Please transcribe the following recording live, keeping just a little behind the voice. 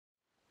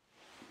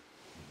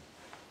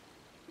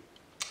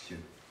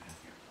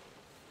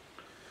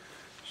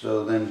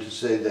So then to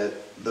say that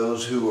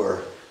those who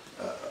are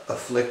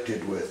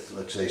afflicted with,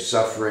 let's say,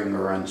 suffering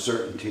or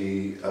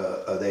uncertainty,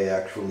 are they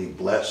actually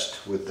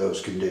blessed with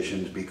those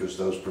conditions because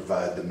those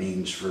provide the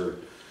means for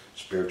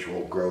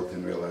spiritual growth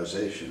and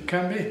realization?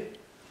 Can be.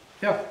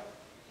 Yeah.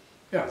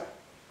 Yeah.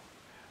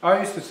 I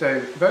used to say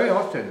very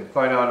often,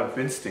 quite out of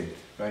instinct,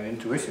 right,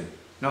 intuition,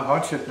 no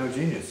hardship, no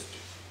genius.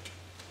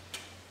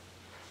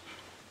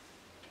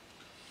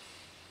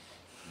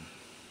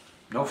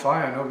 No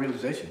fire, no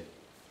realization.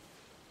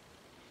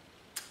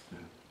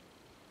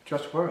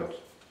 Just words.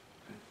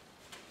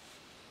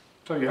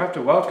 So you have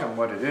to welcome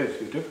what it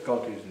is, your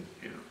difficulties and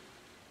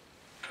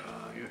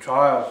your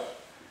trials.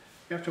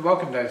 You have to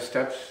welcome those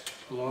steps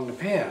along the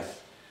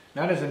path.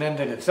 Not as an end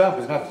in itself.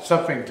 It's not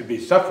suffering to be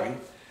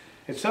suffering.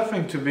 It's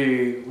suffering to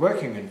be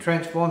working and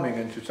transforming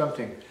into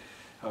something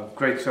of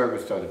great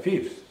service to other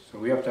peeps. So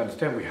we have to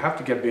understand we have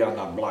to get beyond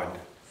our blood.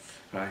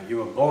 Right? You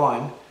were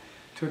born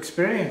to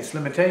experience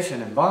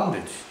limitation and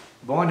bondage.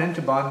 Born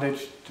into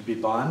bondage to be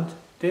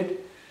bonded,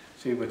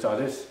 see, with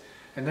others.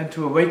 And then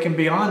to awaken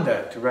beyond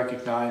that, to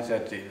recognize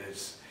that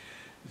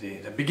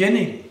the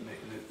beginning,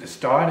 the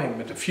starting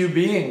with a few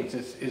beings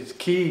is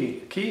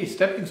key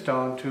stepping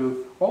stone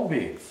to all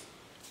beings.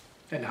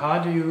 And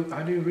how do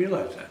you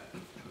realize that?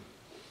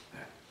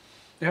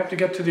 You have to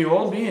get to the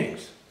all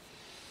beings,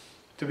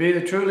 to be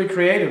the truly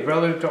creative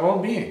relative to all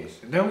beings.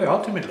 And then we're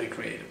ultimately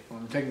creative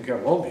when we're taking care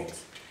of all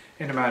beings,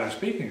 in a matter of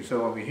speaking.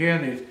 So when we hear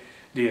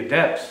the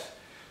adepts,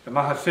 the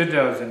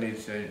Mahasiddhas and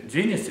these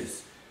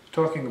geniuses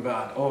talking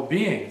about all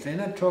beings, they're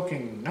not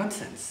talking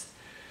nonsense.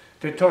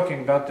 They're talking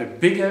about the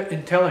bigger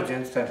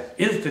intelligence that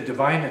is the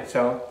divine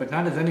itself, but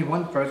not as any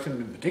one person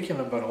in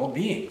particular, but all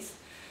beings.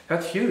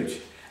 That's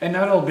huge. And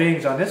not all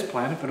beings on this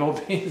planet, but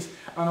all beings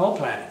on all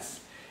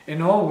planets,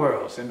 in all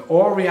worlds, in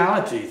all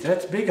realities.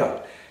 That's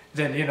bigger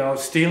than,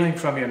 stealing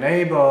from your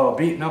neighbor or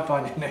beating up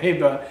on your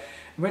neighbor.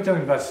 We're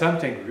talking about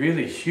something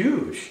really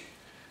huge,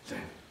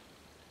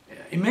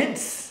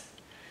 immense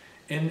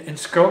in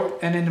scope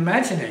and in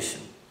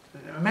imagination.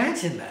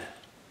 Imagine that.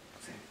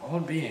 All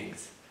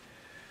beings.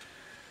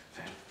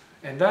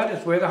 And that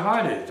is where the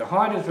heart is. The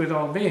heart is with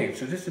all beings.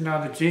 So this is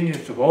now the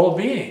genius of all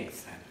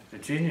beings. The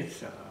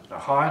genius, the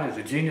heart is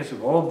the genius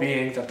of all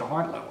beings at the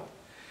heart level.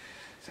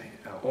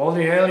 All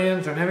the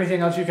aliens and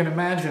everything else you can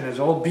imagine is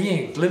all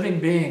beings, living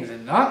beings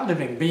and not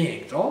living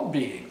beings, all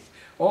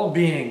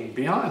being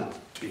beyond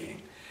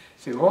being.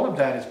 See, all of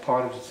that is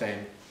part of the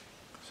same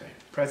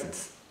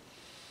presence.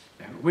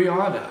 And we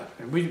are that,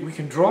 and we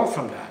can draw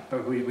from that,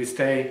 but we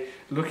stay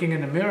looking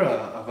in the mirror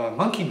of our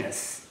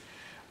monkeyness,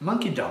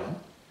 monkeydom.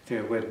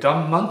 We're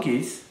dumb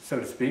monkeys, so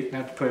to speak,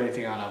 not to put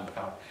anything on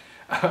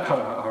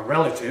our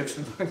relatives,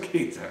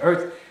 monkeys,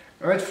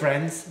 earth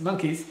friends,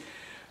 monkeys.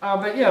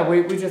 But yeah,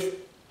 we just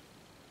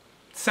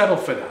settle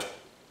for that.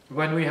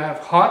 When we have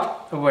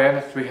heart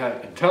awareness, we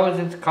have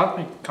intelligence,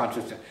 cosmic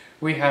consciousness,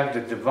 we have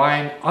the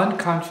divine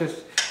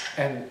unconscious,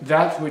 and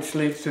that which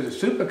leads to the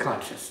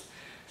superconscious,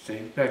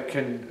 that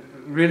can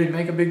really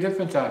make a big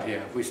difference out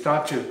here. If we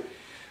start to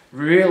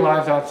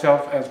realize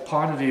ourselves as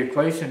part of the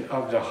equation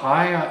of the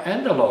higher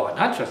and the lower,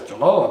 not just the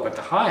lower, but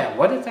the higher.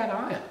 What is that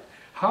higher?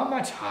 How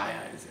much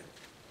higher is it?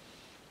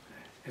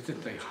 Is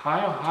it the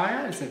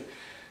higher? Is it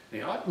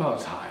the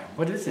utmost higher?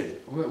 What is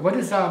it? What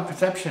is our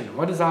perception?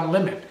 What is our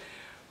limit?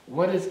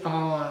 What is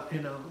our,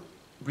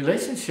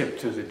 relationship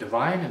to the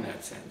divine in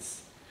that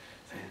sense?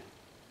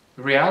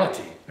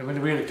 Reality. And we're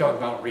really talking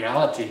about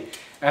reality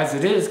as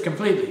it is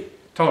completely,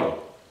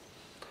 total.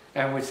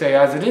 And we say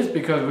as it is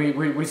because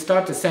we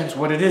start to sense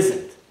what it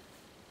isn't.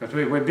 Because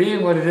we're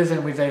being what it isn't,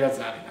 and we say that's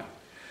not enough.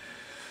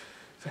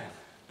 So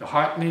the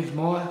heart needs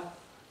more,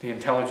 the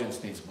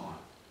intelligence needs more.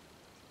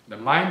 The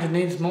mind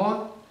needs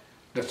more,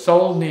 the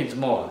soul needs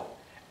more.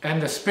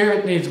 And the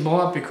spirit needs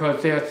more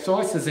because their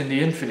source is in the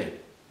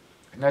infinite.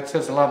 And that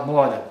says a lot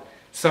more than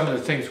some of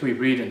the things we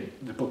read in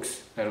the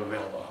books that are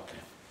available out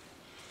there.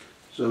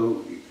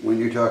 So when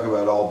you talk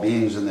about all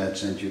beings in that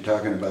sense, you're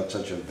talking about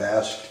such a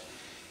vast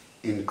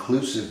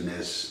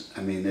inclusiveness.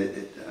 I mean,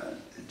 it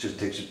just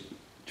takes a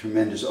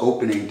tremendous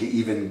opening to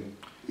even,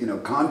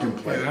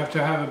 contemplate. You have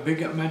to have a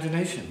big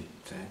imagination.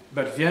 See?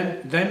 But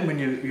then when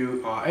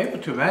you are able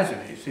to imagine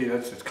it, you see,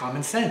 it's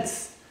common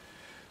sense.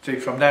 See,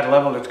 from that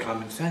level, it's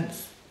common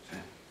sense.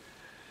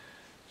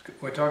 See?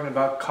 We're talking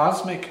about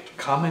cosmic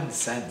common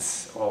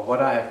sense, or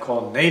what I have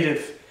called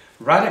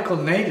radical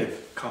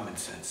native common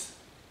sense.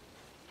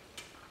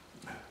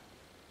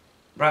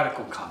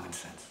 Radical common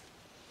sense.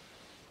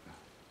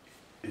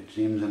 It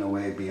seems in a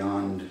way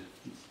beyond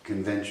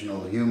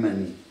conventional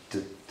human to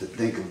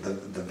think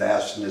of the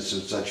vastness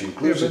of such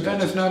inclusiveness. Yeah, but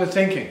then it's not a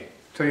thinking.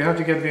 So you have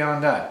to get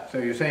beyond that. So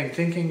you're saying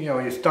thinking,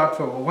 you start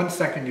for 1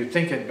 second, you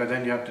think it, but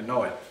then you have to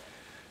know it.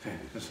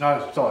 It's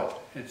not a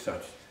thought, it's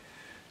such.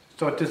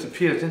 Thought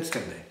disappears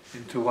instantly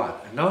into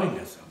what? A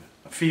knowingness of it,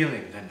 a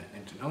feeling, then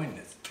into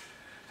knowingness.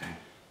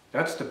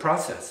 That's the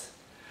process.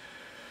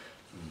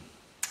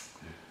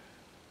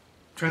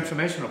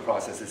 Transformational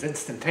process is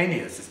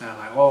instantaneous. It's not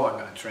like, I'm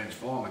going to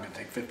transform. I'm going to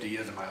take 50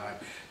 years of my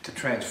life to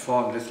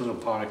transform this little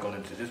particle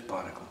into this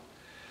particle.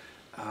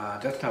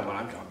 That's not what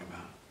I'm talking about.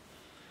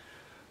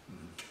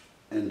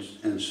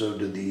 And so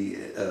do the,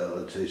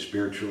 let's say,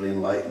 spiritually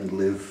enlightened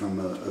live from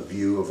a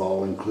view of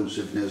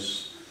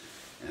all-inclusiveness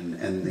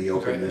and the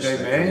openness They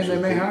that may, comes and they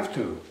with may it? have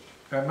to.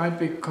 That might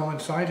be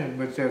coincident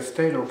with their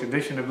state or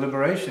condition of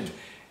liberation.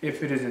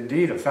 If it is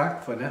indeed a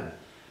fact for them,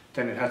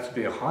 then it has to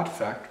be a hard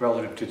fact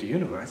relative to the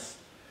universe,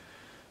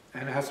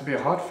 and it has to be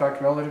a hard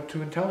fact relative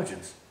to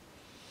intelligence.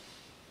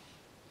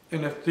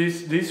 And if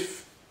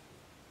these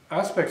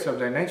aspects of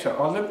their nature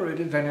are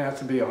liberated, then it has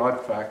to be a hard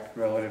fact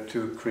relative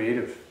to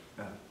creative,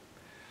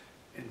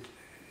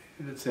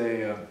 let's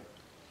say,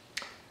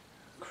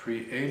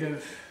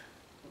 creative,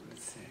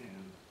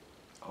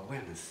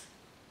 awareness.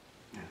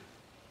 Yeah.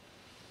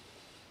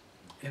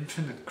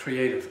 Infinite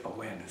creative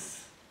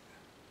awareness.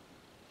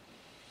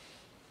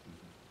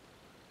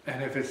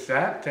 And if it's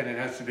that, then it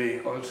has to be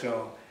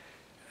also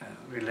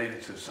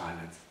related to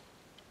silence.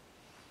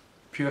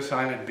 Pure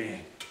silent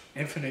being.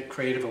 Infinite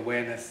creative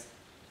awareness,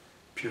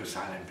 pure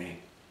silent being.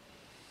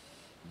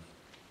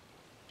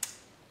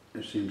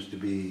 There seems to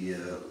be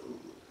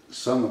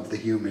some of the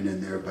human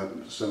in there,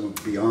 but some of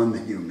beyond the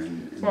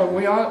human. Well,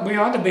 we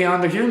are the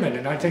beyond the human,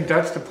 and I think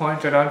that's the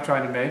point that I'm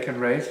trying to make and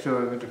raise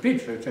to the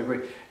people.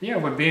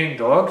 We're being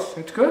dogs,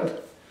 it's good.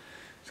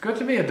 It's good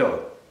to be a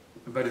dog,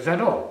 but is that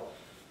all?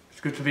 It's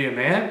good to be a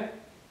man,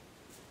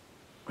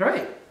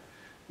 great,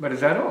 but is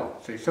that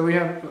all? See, so we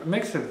have a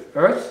mix of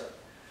earth,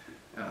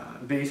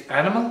 beast,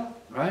 animal,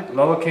 right?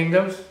 Lower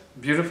kingdoms,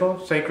 beautiful,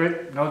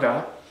 sacred, no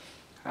doubt,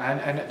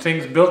 and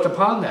things built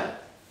upon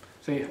that.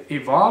 See,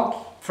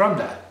 evolved from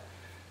that.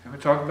 And we're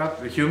talking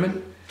about the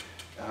human,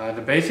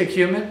 the basic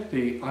human,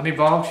 the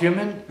unevolved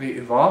human, the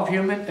evolved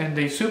human, and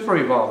the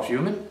super-evolved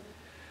human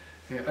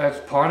as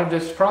part of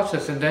this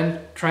process, and then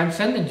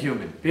transcendent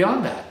human,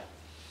 beyond that.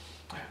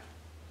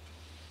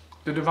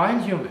 The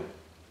divine human.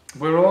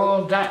 We're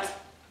all that.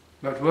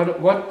 But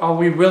what are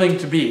we willing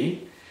to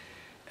be,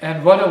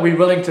 and what are we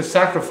willing to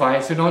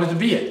sacrifice in order to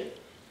be it,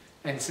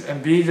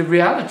 and be the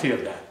reality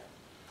of that?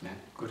 Yeah,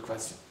 good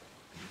question.